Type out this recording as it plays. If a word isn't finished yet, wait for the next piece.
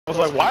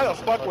was like, why the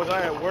fuck was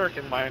I at work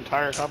in my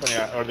entire company,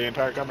 or the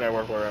entire company I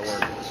work for at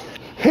work?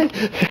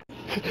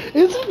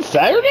 Is it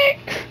Saturday?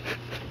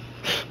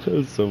 That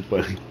was so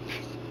funny.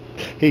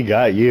 He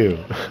got you.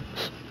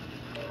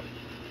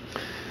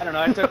 I don't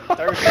know, I took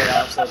Thursday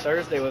off, so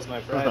Thursday was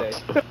my Friday.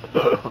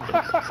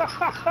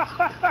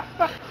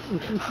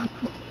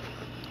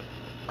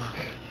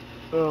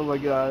 Oh my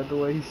god, the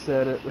way he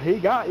said it. He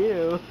got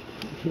you.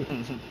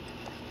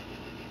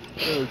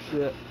 Oh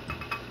shit.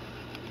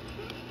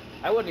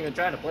 I wasn't even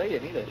trying to play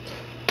it either.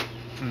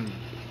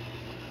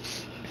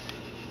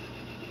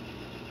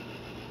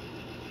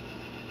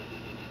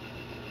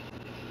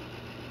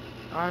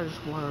 I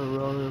just want to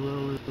roll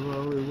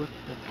with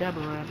the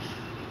cabaret.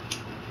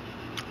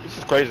 This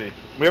is crazy.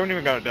 We haven't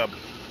even got a dub.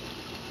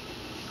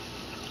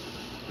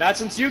 Not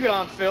since you got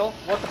on, Phil.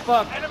 What the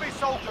fuck? Enemy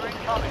soldier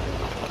incoming.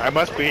 I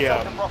must be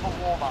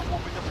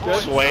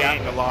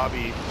swaying the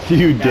lobby.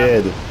 You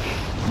did.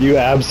 You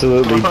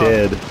absolutely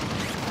did.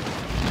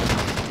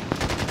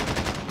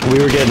 We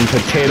were getting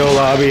potato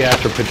lobby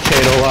after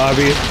potato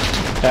lobby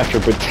after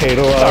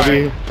potato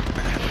lobby.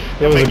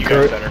 It was a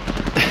great.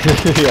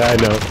 Yeah, I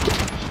know.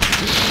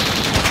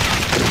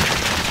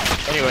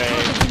 Anyway,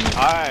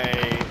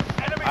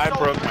 I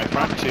broke my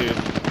front tooth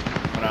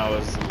when I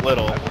was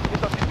little, and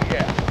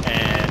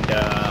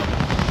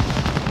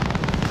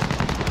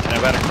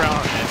I've had a crown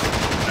on it,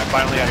 and I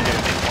finally had to get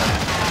an implant.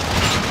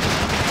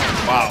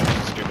 Wow,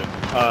 that's stupid.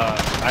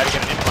 I had to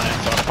get an implant,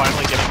 so I'm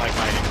finally getting like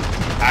my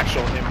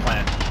actual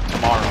implant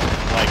tomorrow.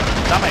 Like,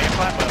 not my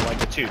implant, but like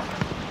the tooth.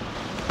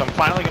 So I'm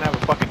finally gonna have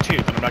a fucking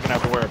tooth, and I'm not gonna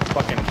have to wear a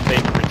fucking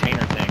fake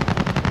retainer thing.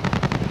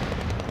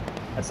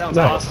 That sounds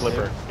Nice. awesome.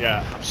 Slipper.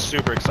 Yeah, I'm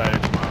super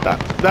excited tomorrow.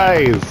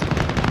 Nice.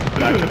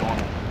 Back to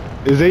normal.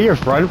 Is it your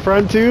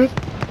front tooth?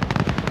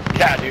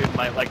 Yeah, dude,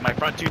 my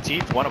front two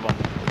teeth, one of them.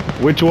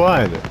 Which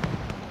one?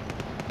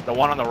 The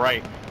one on the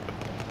right.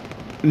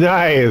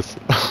 Nice.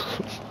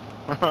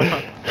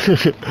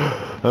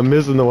 I'm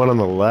missing the one on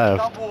the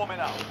left.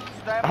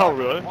 Oh,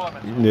 really?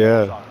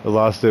 Yeah, I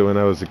lost it when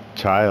I was a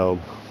child.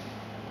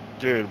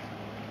 Dude,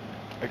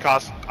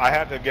 I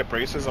had to get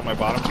braces on my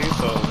bottom teeth,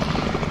 so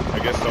I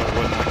guess so it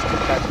wouldn't.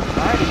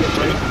 I had to get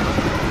braces.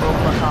 Both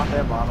my top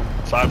and bottom.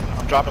 So I'm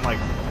dropping like,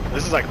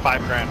 this is like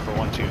 $5 for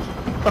one tooth.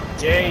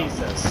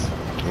 Jesus.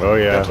 Oh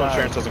yeah. Dental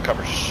insurance doesn't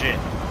cover shit.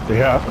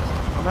 Yeah.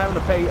 I'm having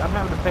to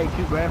pay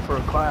 $2,000 for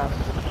a class.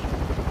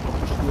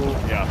 School.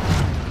 Yeah.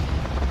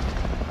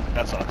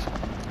 That sucks.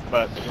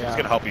 But it's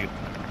gonna help you.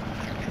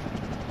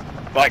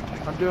 Like,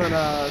 I'm doing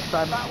a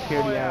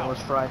cybersecurity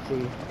analyst for IT.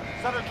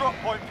 Set a drop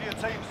point for your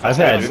team. I've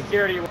had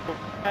Security, dude.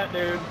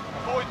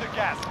 Avoid the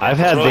gas. I've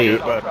had really the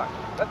good, but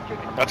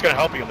that's gonna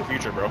help you in the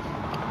future, bro.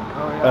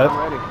 Oh yeah, I'm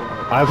ready for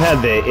it. I've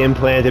had the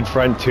implanted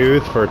front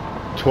tooth for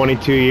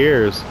 22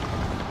 years.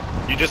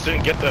 You just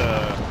didn't get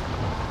the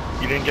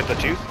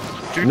tooth?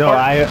 No,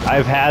 part?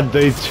 I've had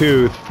the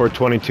tooth for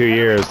 22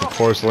 years, the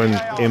porcelain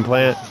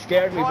implant.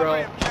 Scared me,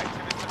 bro.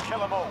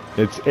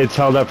 It's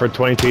held up for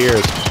 22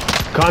 years.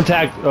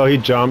 Contact. Oh, he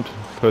jumped,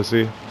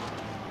 pussy.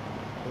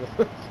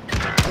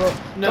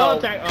 No.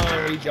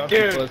 Oh, he jumped.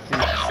 Dude.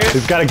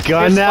 He's got a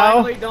gun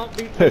now. Finally don't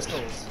beat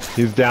pistols.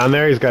 He's down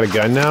there. He's got a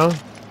gun now.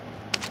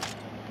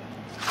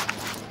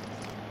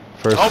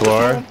 First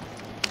floor.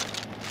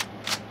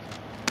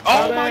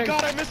 Oh my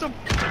god, I missed him!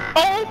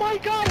 Oh my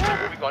god!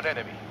 We got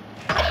enemy.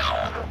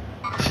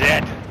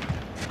 Shit.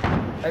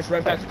 That's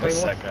right back to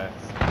That's Claymore. that guy.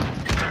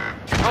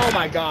 Oh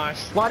my gosh.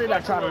 Why did I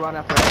try to run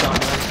after that gun?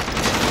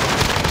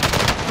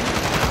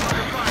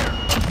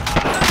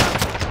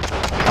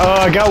 Oh,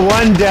 I got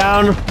one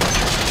down.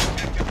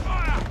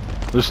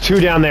 There's two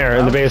down there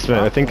in the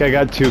basement. I think I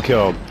got two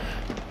killed.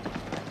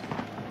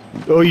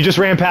 Oh, you just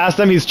ran past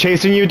him? He's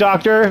chasing you,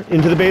 Doctor?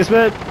 Into the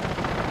basement?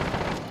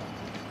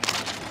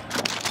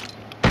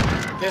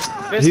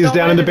 He's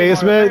down in the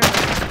basement.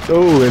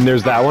 Oh, and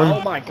there's that one.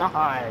 Oh my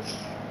gosh.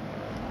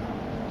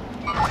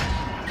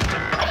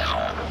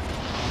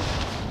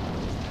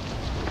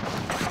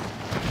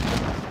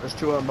 There's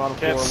two on bottom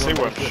floor. Can't see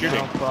where I'm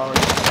shooting.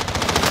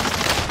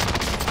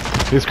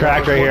 He's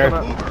cracked right here.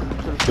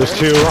 There's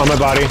two on my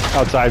body.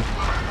 Outside.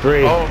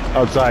 Three.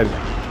 Outside.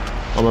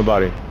 On my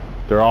body.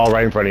 They're all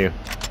right in front of you.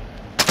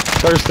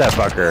 First that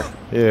fucker.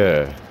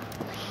 Yeah.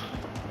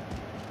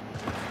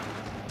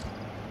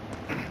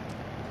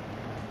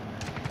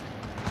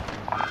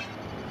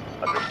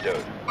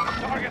 Understood.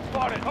 Target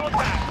spotted.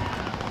 Contact.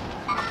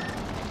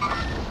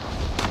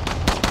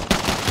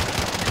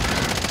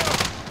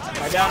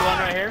 Am I down one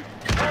right here?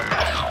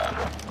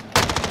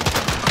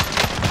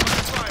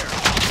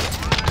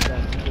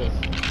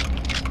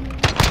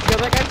 Kill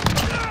that guy?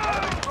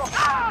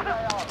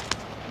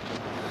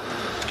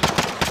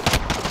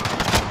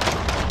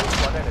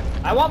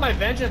 I want my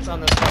vengeance on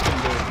this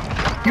fucking dude.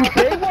 You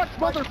Baywatch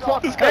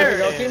motherfucker! There we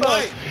go, team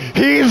up.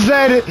 He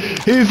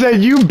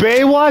said, you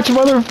Baywatch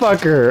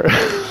motherfucker.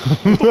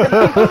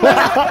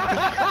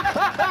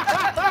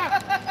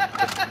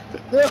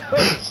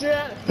 Oh shit!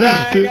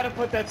 Nah, I gotta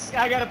put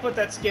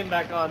that skin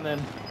back on then.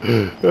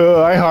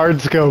 I hard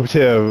scoped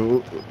him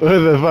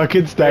with a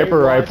fucking sniper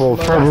rifle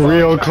from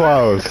real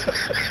close.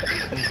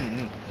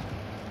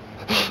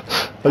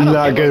 I'm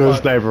not good with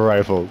sniper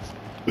rifles.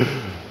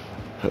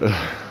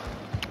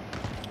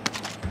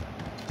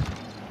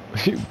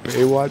 You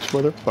Baywatch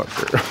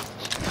motherfucker.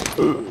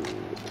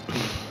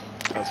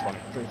 That's funny.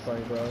 Pretty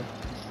funny, bro.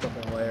 It's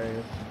fucking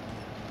hilarious.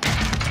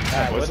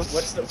 Alright, Let's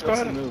what's go the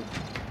ahead and move?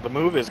 The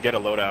move is get a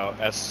loadout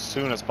as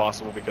soon as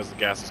possible because the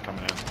gas is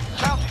coming in.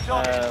 Bounty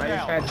target is I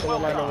just had down.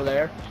 someone right over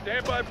there.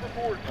 Stand by for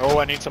board. Oh,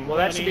 I need some Well,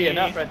 that should be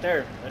enough right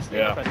there. That should be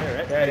enough right there,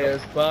 right? There it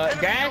is. But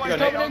gas is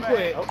coming in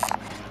quick. Oh.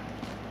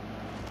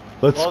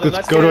 Let's Well, then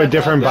let's go to a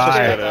different let's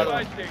buy. get that other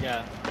one.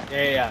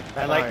 Yeah.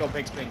 I like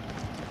Opic's ping.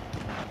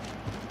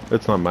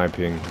 It's not my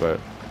ping, but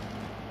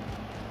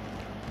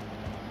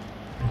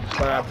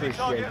But I Bounty appreciate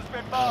target it. has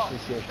been I marked.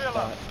 appreciate Kill the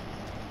her. spot.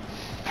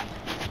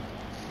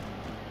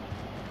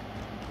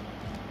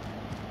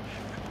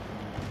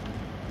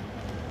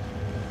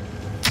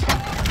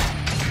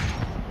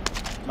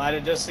 Might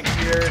have just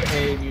secured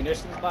a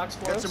munitions box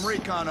for us.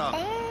 recon up.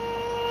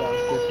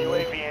 Sounds good to me.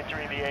 UAV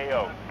entering the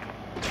AO.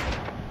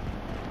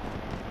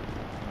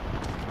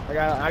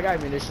 I got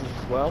munitions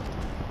as well.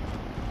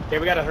 Okay,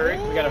 we gotta hurry.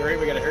 We gotta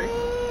hurry.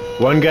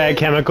 one guy at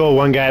chemical,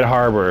 one guy at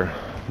harbor.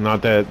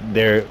 Not that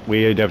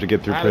we'd have to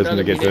get through I have prison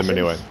to another get to them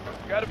anyway. munitions.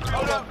 Got a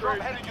loadout drop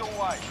headed your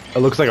way. It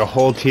looks like a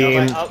whole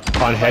team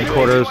on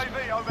headquarters,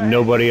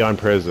 nobody on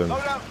prison.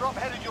 Loadout drop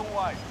headed your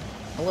way.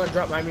 I'm gonna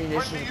drop my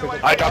munitions. because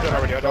I dropped it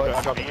already. I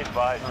dropped Be it.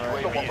 advised,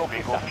 UAV is bingo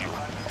fuel.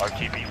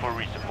 RTB for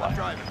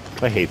resupply.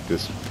 I hate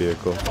this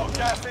vehicle. Got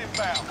gas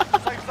inbound.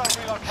 Safe zone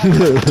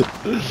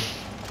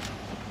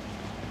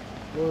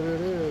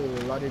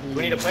relocated.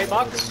 We need a plate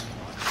box.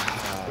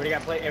 Everybody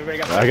got plate. Everybody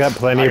got plates. I got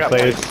plenty of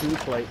plates. 2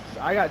 plates.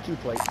 I got 2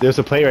 plates. There's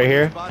a plate right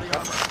here.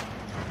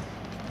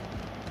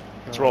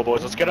 Let's roll,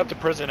 boys. Let's get up to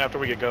prison after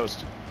we get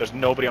ghost. There's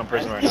nobody on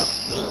prison right now.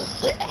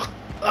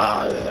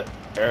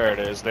 There it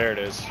is. There it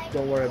is.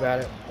 Don't worry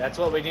about it. That's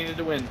what we needed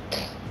to win.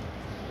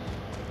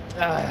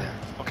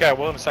 Okay, I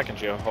will in a second,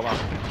 Gio. Hold on.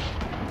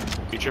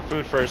 Eat your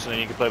food first, and then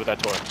you can play with that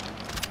toy.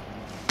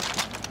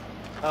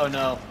 Oh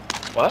no.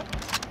 What?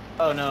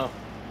 Oh no.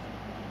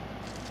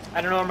 I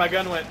don't know where my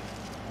gun went.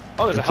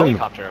 Oh, there's a It's in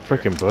helicopter up here.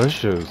 freaking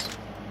bushes.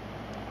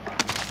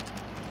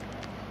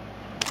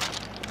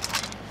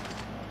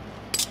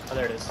 Oh,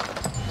 there it is.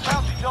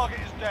 Bounty target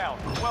is down.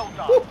 Well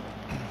done.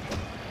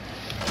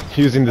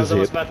 Using That this was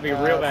almost hit. about to be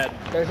real bad.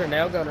 There's a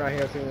nail gun right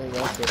here if anyone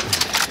wants it.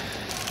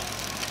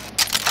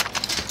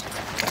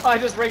 Oh, I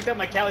just raked up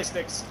my Cali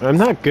sticks. I'm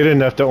not good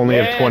enough to only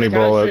have 20 the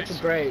gun bullets. sticks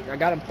are great. I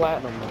got them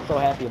platinum. I'm so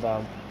happy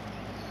about them.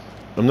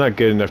 I'm not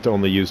good enough to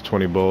only use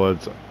 20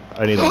 bullets.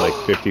 I need like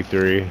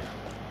 53. Being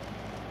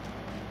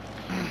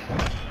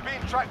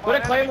tracked Put by a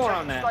an claymore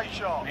enemy on team. that. Stay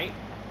sharp. Nate.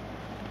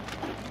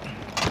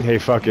 Hey,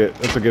 fuck it.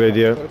 That's a good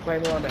idea. Put a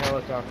claymore on the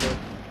helicopter.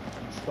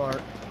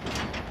 Smart.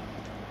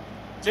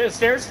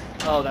 Stairs?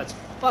 Oh, that's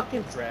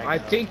fucking drag. I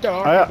think there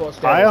are people I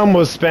upstairs.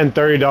 almost spent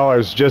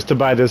 $30 just to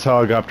buy this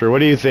helicopter. What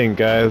do you think,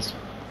 guys?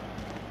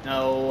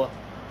 No.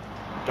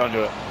 Don't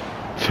do it.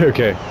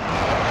 Okay.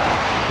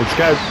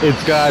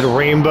 It's got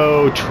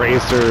rainbow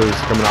tracers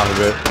coming off of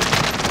it.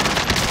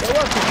 There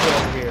were people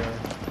over here.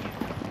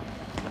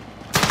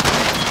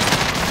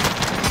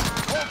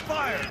 On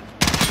fire.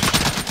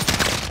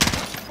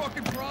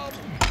 Fucking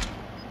problem.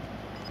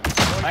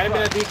 Might have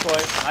been a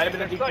decoy. Might have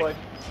been a decoy.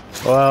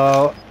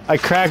 Well, I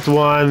cracked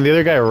one. The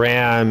other guy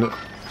ran.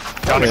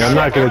 I mean, I'm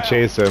not gonna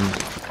chase him.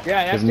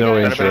 Yeah, that's There's no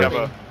the guy. interest. Have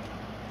a-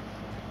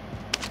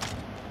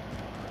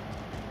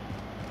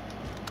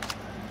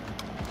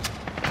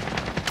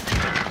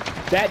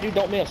 That dude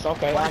don't miss.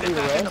 Okay, I need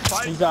a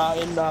rest. He's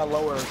in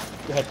lower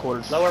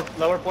headquarters.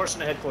 Lower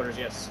portion of headquarters,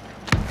 yes.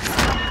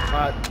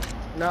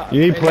 No.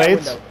 You need in that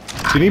plates? window.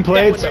 Do you need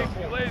plates?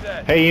 window. Delay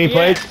that. Hey, you need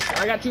Yes, plates?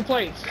 I got 2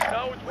 plates.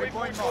 Now it's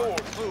waypoint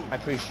forward. Move. I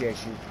appreciate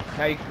you.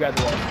 Now you can grab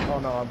the rest. Oh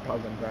no, I'm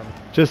probably gonna grab them.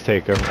 Just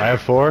take them. I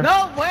have 4.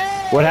 No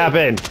way! What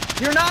happened?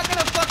 You're not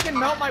gonna fucking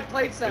melt my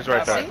plates that He's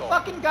right fast. there. Same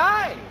fucking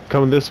guy.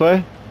 Coming this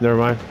way? Never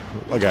mind.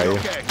 I got you.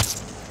 Okay.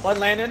 One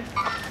landing.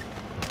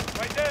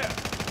 Right there.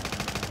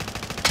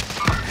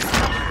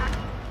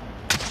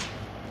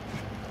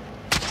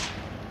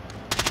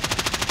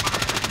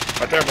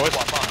 Right there, boys.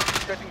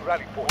 Setting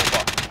rally for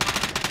over.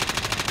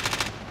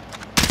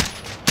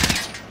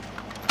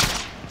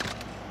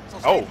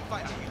 Oh.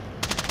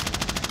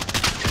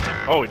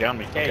 Oh, he downed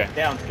me. Okay, Okay.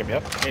 down. Get me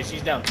up. Okay,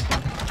 she's down.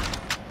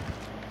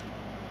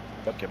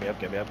 Get me up.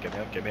 Get me up. Get me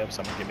up. Get me up.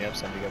 Somebody get me up.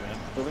 Somebody get me up.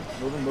 Moving.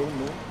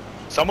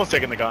 Someone's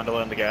taking the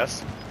gondola and the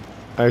gas.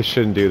 I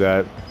shouldn't do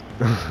that.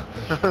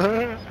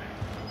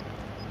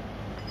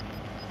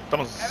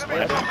 Someone's. Enemy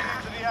taking into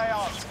the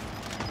AR.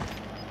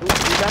 Ooh, you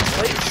got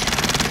plates.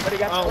 Somebody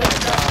got Oh my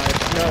plates.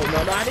 gosh. No.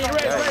 I need to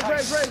raise.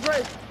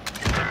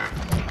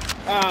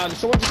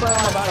 Someone just landed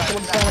on my body.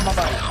 Someone just landed on my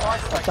body.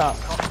 Up top.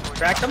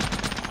 Cracked him.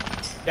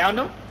 Downed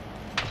him.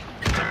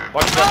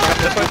 Watch this way. Come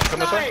this way. Come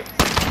this way.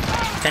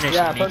 Nice. Finished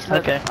Yeah, me. first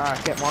Okay. I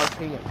can't mark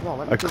P. Come on,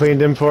 let me I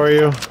cleaned him for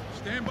you.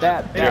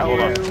 that. Yeah, hold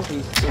on.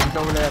 He's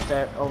over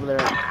there. Over there,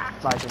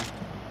 fighting.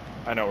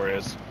 I know where it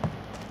is.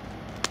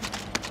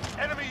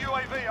 Enemy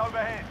UAV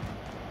overhead.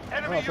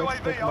 Enemy Oh,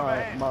 UAV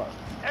overhead.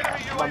 Enemy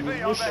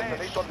UAV overhead.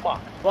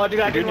 Well, dude,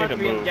 I We do didn't want need to to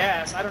be in move.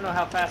 gas. I don't know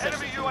how fast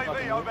Enemy that's gonna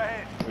fucking UAV move.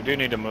 overhead. We do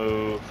need to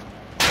move.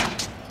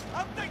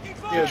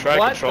 Dude, Try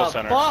what control the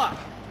center. fuck?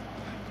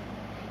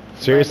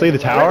 Seriously, the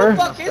Where tower? the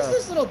fuck is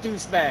this little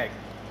douchebag?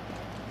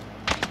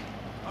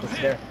 It's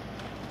there.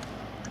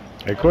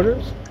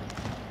 Headquarters?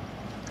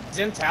 He's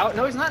in tower?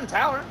 No, he's not in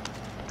tower.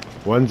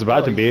 One's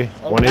about to be.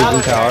 Oh, One is now in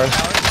there's a guy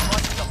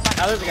tower.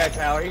 Now there's a guy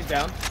tower. He's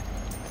down.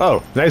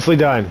 Oh, nicely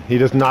done. He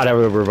does not have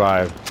a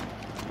revive.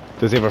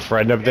 Does he have a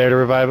friend up there to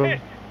revive him?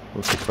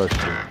 What's the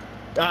question?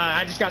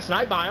 I just got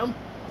sniped by him.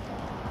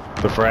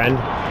 The friend?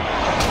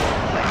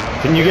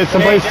 Can you get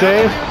someplace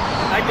Hey, safe?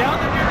 I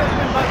downed the dude that's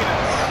been bugging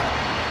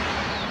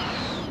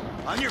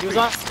us. He was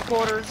off the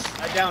quarters.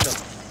 I downed him.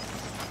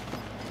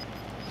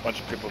 Bunch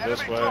of people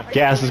this way.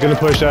 Gas is gonna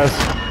push us.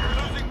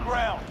 Losing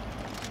ground.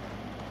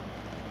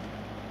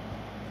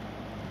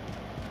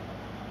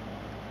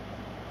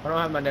 I don't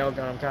have my nail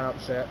gun. I'm kind of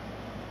upset.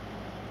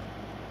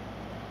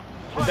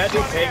 Did that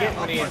dude take it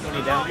when he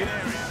downed you?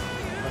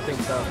 I think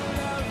so.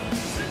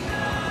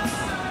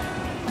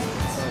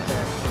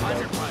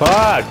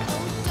 Fuck!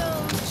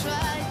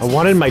 I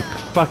wanted my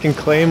fucking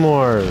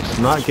claymores.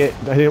 I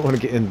didn't want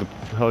to get in the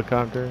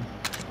helicopter.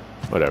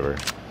 Whatever.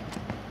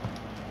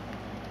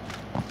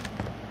 I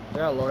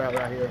got a loadout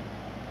right here.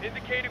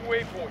 Indicating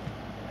waypoint.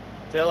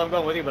 Phil, I'm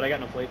going with you, but I got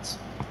no plates.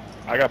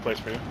 I got a place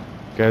for you.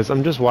 Guys,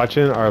 I'm just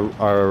watching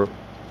our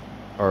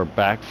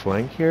back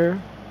flank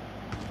here.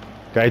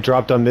 Guy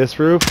dropped on this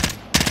roof.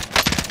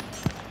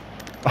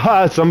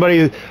 Ah,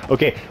 somebody.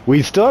 Okay,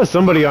 we still have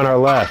somebody on our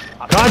left.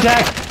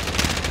 Contact!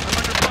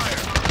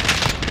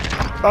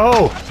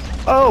 Oh!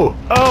 Oh!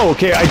 Oh!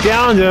 Okay, I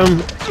downed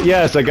him.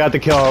 Yes, I got the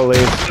kill at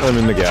least. I'm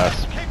in the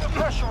gas. Keep the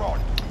pressure on.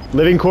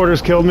 Living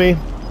quarters killed me.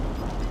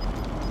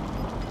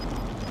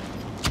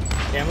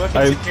 Yeah, I'm looking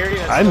at security.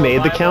 That's I still made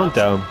the alive.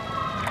 countdown.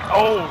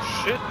 Oh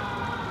shit!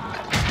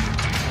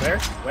 Where?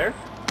 Where?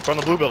 From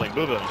the blue building.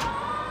 Blue building.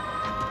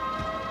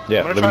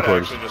 Yeah, I'm living gonna try to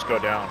quarters. actually just go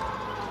down.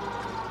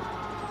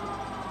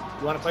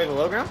 You want to play the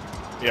low ground?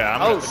 Yeah,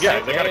 I'm Oh, gonna, yeah,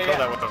 sick. they gotta Yeah, kill yeah,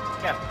 that with them.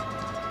 Yeah.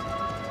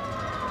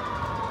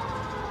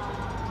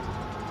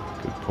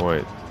 Good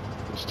point.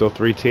 There's still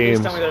 3 Please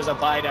teams. tell me there's a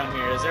buy down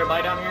here. Is there a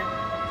buy down here?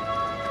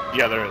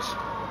 Yeah, there is.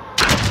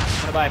 I'm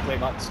gonna buy a play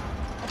box.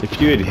 If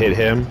you had hit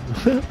him.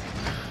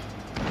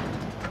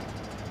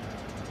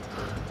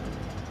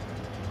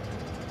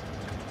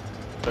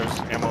 There's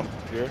ammo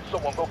here.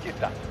 Someone go get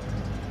that.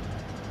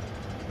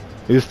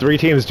 These 3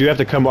 teams do have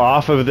to come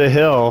off of the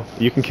hill.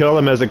 You can kill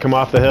them as they come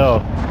off the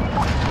hill.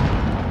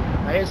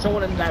 I hit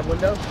someone in that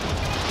window.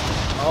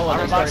 Oh,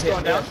 Armor and box they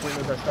going started down? hitting us.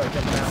 Windows are starting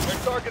coming out.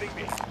 They're targeting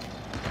me.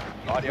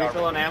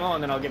 Refill on ammo,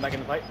 and then I'll get back in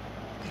the fight.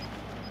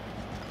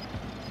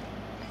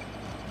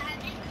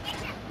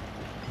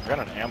 I got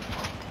an ammo.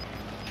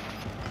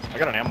 I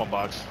got an ammo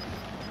box.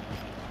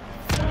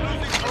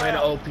 I'm in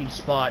an OP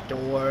spot.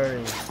 Don't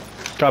worry.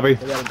 Copy.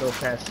 They gotta go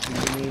past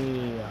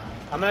me.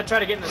 I'm gonna try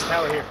to get in this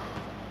tower here.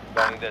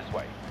 Going this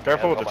way.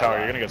 Careful with the tower,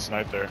 you're gonna get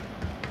sniped there.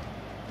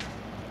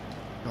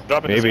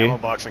 Drop in this Maybe. ammo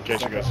box in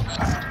case you guys.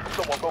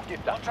 Someone go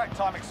get that. Contract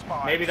time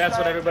expired. Maybe that's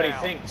what Stand everybody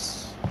down.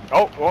 thinks.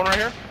 Oh, one right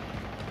here.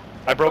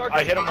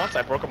 I hit him once.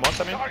 I broke him once.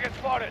 I mean, Target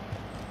spotted.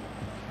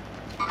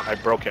 I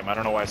broke him. I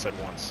don't know why I said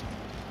once.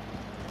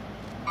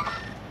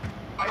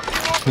 I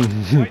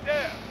see you. Right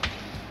there.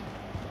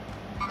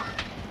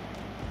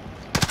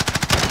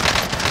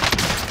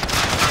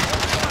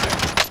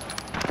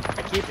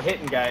 I keep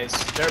hitting guys.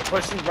 They're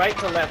pushing right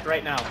to left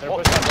right now. They're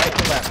pushing right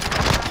to left.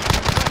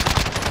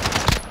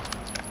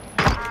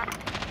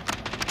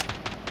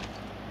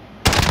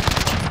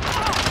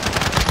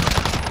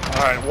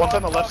 Alright, one's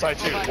on the left side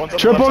too. One's on the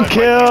Triple left side,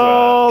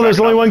 kill! There's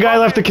only one guy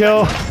left to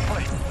kill.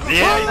 Yeah,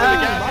 he's in the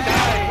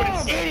gas. What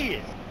an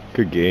idiot!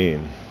 Good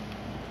game.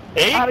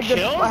 8 had a good-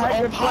 kills? I had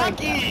Oh, good flank.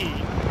 Pocky!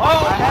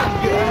 Oh, I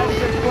had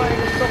good play.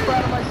 I'm so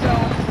proud of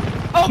myself.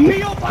 oh,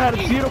 P.O. I had a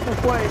Pocky! beautiful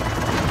play.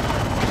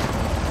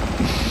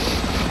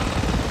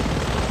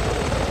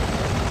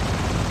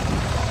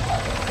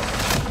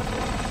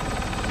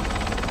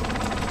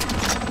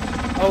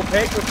 Oh,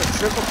 Pick with the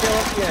triple kill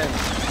at the end.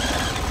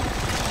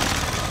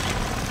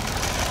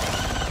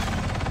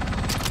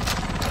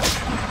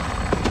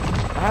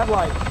 I had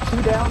like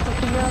 2 downs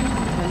at the end,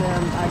 and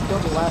then I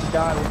killed the last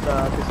guy with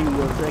because he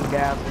was in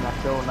gas, and I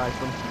so knifed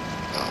him.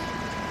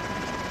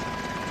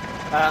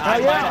 I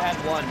yeah. might have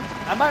had one.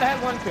 I might have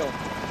had one kill.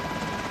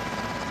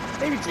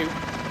 Maybe 2.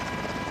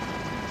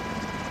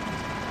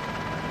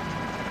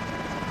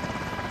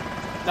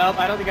 Nope,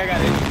 I don't think I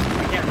got it.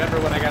 I can't remember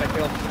when I got a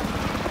kill.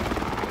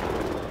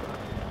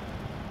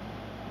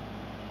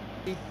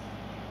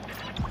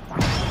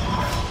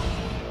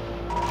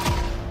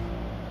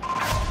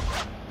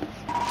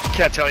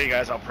 Can't tell you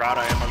guys how proud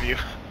I am of you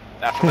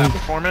after that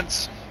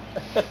performance.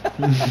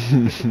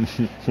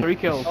 3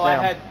 kills. Oh, I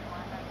damn. had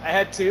I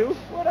had 2.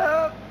 What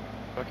up?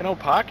 Fucking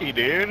Opaki,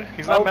 dude.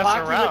 He's not messing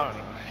Opaki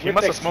around. He with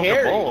must the have smoked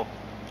carry. a bowl.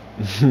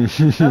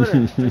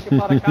 Senator, drink a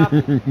pot of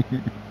coffee.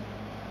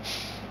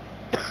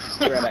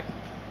 Be right back.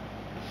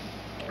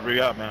 What do we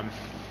got, man?